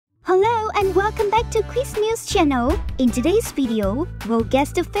Hello and welcome back to Quiz News channel. In today's video, we'll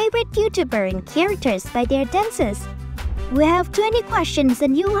guess the favorite YouTuber and characters by their dances. We have 20 questions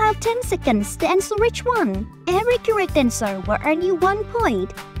and you have 10 seconds to answer each one. Every correct answer will earn you 1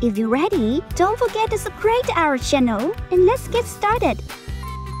 point. If you're ready, don't forget to subscribe to our channel and let's get started.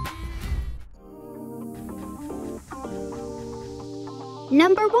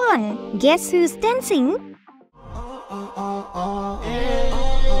 Number 1. Guess who's dancing?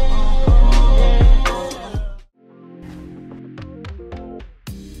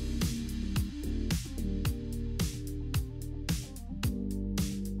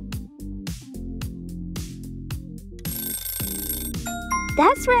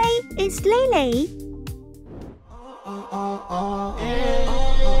 That's right, it's Lele.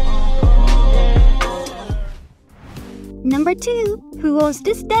 Number 2. Who owns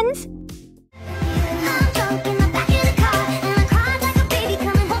this dance?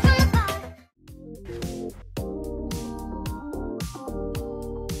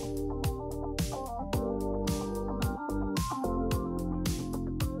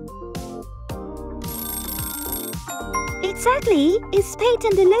 Exactly, it's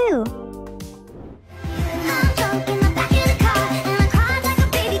Peyton DeLue.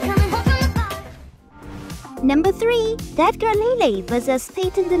 Number 3. That girl Lele versus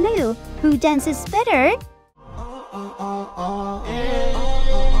Peyton DeLue. Who dances better?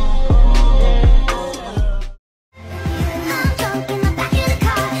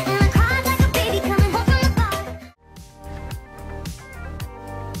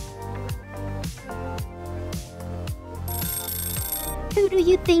 Who do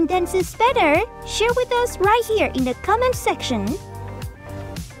you think dances better? Share with us right here in the comment section.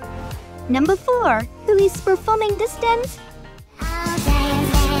 Number 4. Who is performing this dance?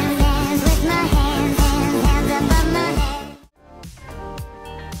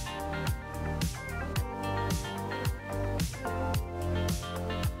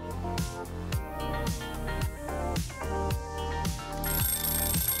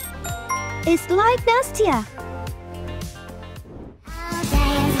 It's like Nastia.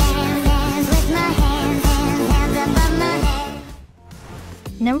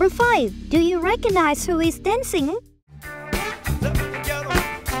 Number 5. Do you recognize who is dancing?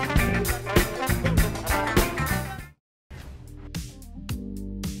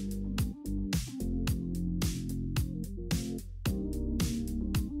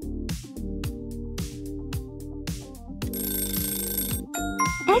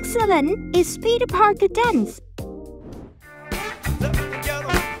 Excellent! It's Peter Parker dance.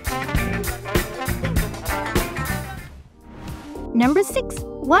 Number 6.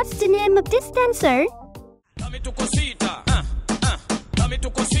 What's the name of this dancer?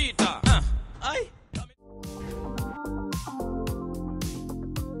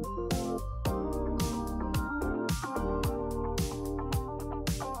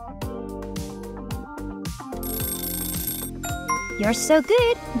 You're so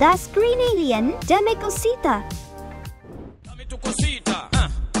good! That's Green Alien, Dame Cosita.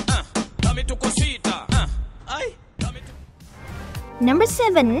 Number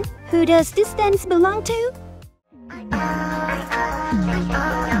 7. Who does this dance belong to?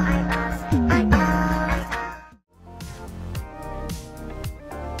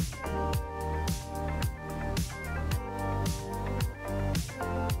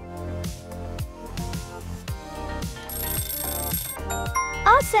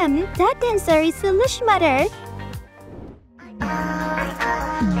 Awesome! That dancer is Salish Matter.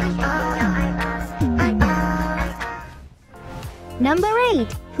 Number 8.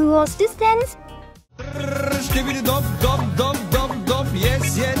 Who owns this dance? Skibidi dop dop dop dop dop.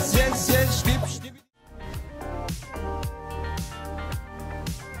 Yes, yes, yes, yes. Skibidi.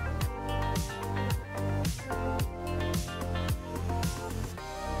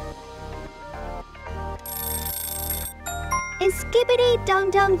 It's Skibidi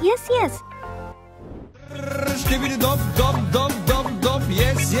Dum Dum. Yes, yes. Skibidi dop dop dop dop dop.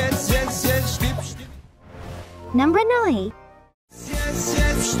 Yes, yes, yes, yes. Skibidi. Number 9. Yes,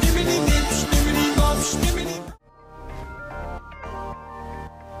 yes. Skibidi dip, skibidi dop, skibidi.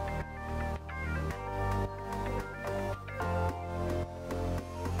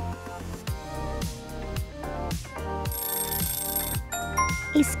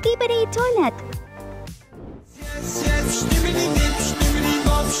 It's Skibidi Toilet. Yes, yes. Skibidi dip, skibidi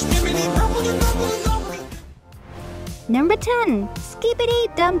dop, skibidi double double double. Number 10. Skibidi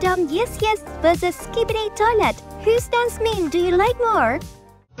Dum Dum. Yes, yes versus Skibidi Toilet. Whose dance meme do you like more?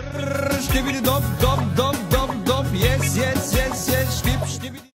 Skibidi dop dop dop dop dop. Yes, yes, yes, yes.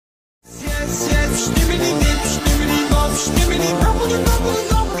 Skibidi. Yes, yes. Skibidi dip, skibidi dop, skibidi double double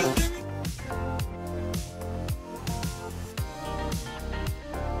double.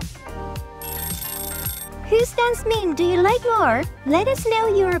 dance meme do you like more? Let us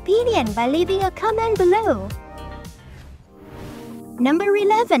know your opinion by leaving a comment below. Number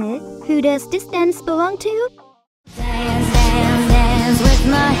 11. Who does this dance belong to? Dance, dance, dance with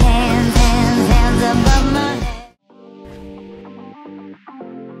my hands, hands, hands above my head.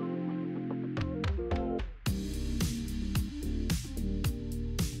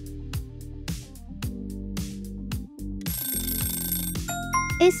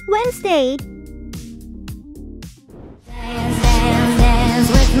 It's Wednesday. Dance, dance, dance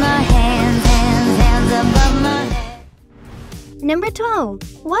with my hands, hands, hands above my head. Number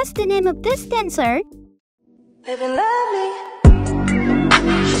 12. What's the name of this dancer? Living lovely.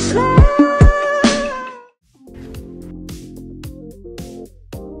 She's lovely.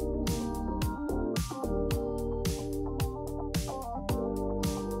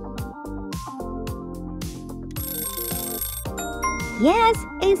 Yes,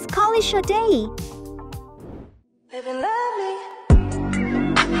 it's Salish Matter. Living lovely.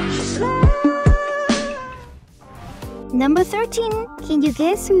 She's lovely. Number 13. Can you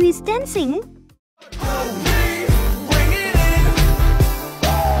guess who is dancing?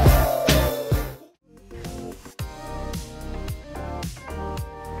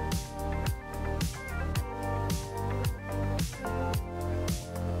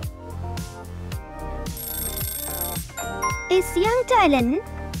 It's young talent.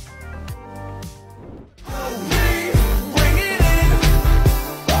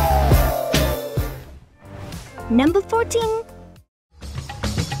 Number 14.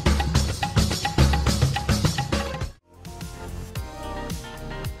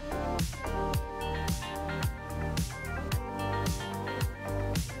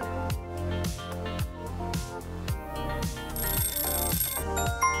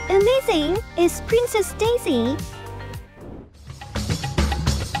 Amazing! It's Princess Daisy.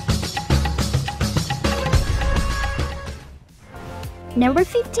 Number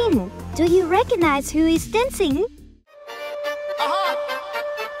 15. Do you recognize who is dancing?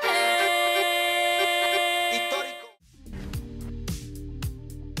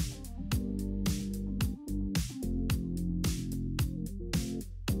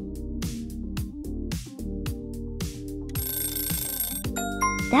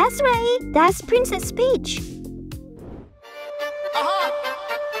 That's right, that's Princess Peach.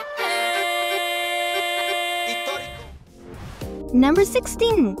 Number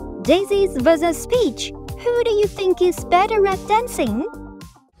 16. Daisy's versus Peach. Who do you think is better at dancing?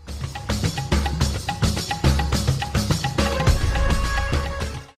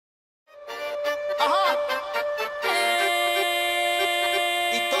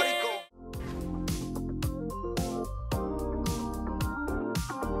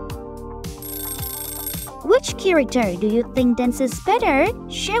 Which character do you think dances better?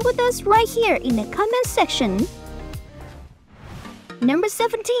 Share with us right here in the comment section. Number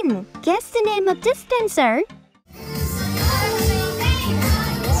 17. Guess the name of this dancer.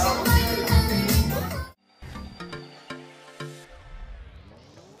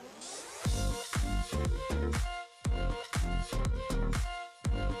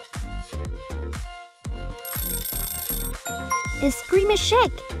 It's Scream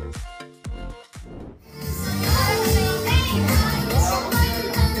Shake.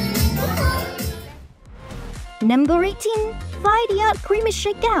 Number 18. Find the out creamy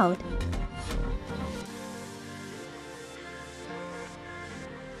shakeout.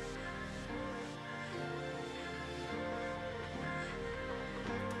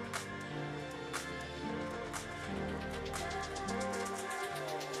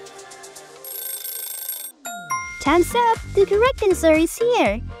 Time's up! The correct answer is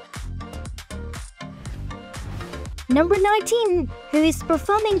here. Number 19. Who is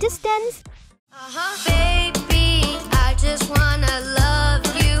performing this dance? Baby, I just wanna love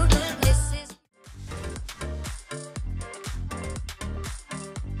you. This is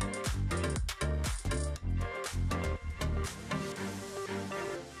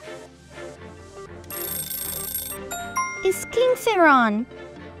It's King Theron.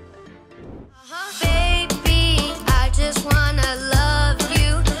 Baby, I just wanna love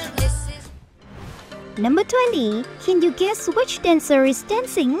you. This is Number 20. Can you guess which dancer is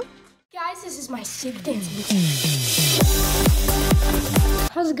dancing? Guys, this is my sick dance move.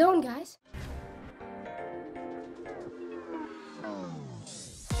 How's it going, guys?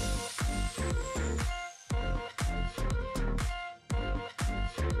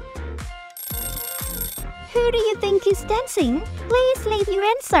 Who do you think is dancing? Please leave your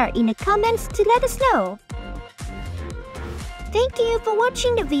answer in the comments to let us know. Thank you for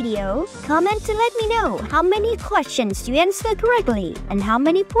watching the video. Comment to let me know how many questions you answered correctly and how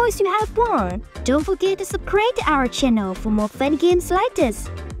many points you have won. Don't forget to subscribe to our channel for more fun games like this.